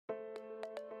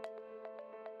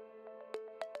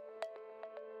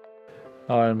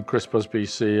I'm Chris Busby,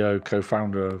 CEO,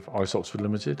 co-founder of ICEOxford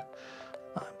Limited.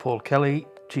 I'm Paul Kelly,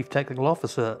 Chief Technical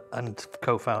Officer and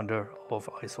co-founder of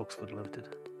ICEOxford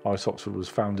Limited. ICEOxford was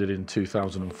founded in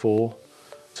 2004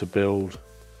 to build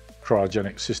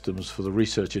cryogenic systems for the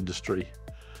research industry.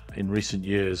 In recent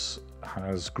years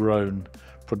has grown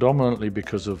predominantly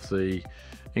because of the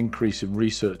increase in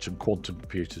research and quantum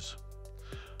computers.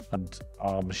 And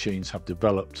our machines have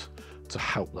developed to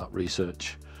help that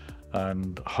research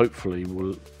and hopefully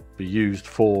will be used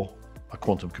for a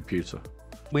quantum computer.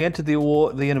 We entered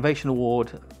the Innovation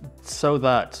Award so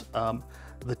that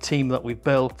the team that we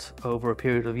built over a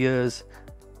period of years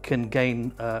can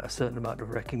gain a certain amount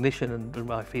of recognition,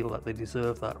 and I feel that they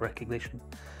deserve that recognition.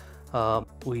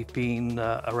 We've been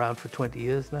around for 20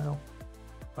 years now,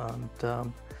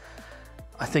 and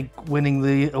I think winning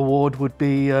the award would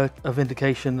be a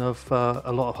vindication of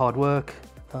a lot of hard work.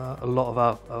 A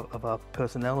lot of our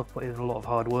personnel have put in a lot of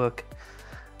hard work,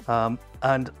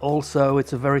 and also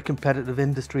it's a very competitive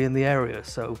industry in the area.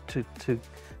 So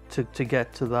to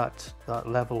get to that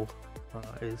level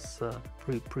is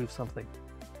prove something.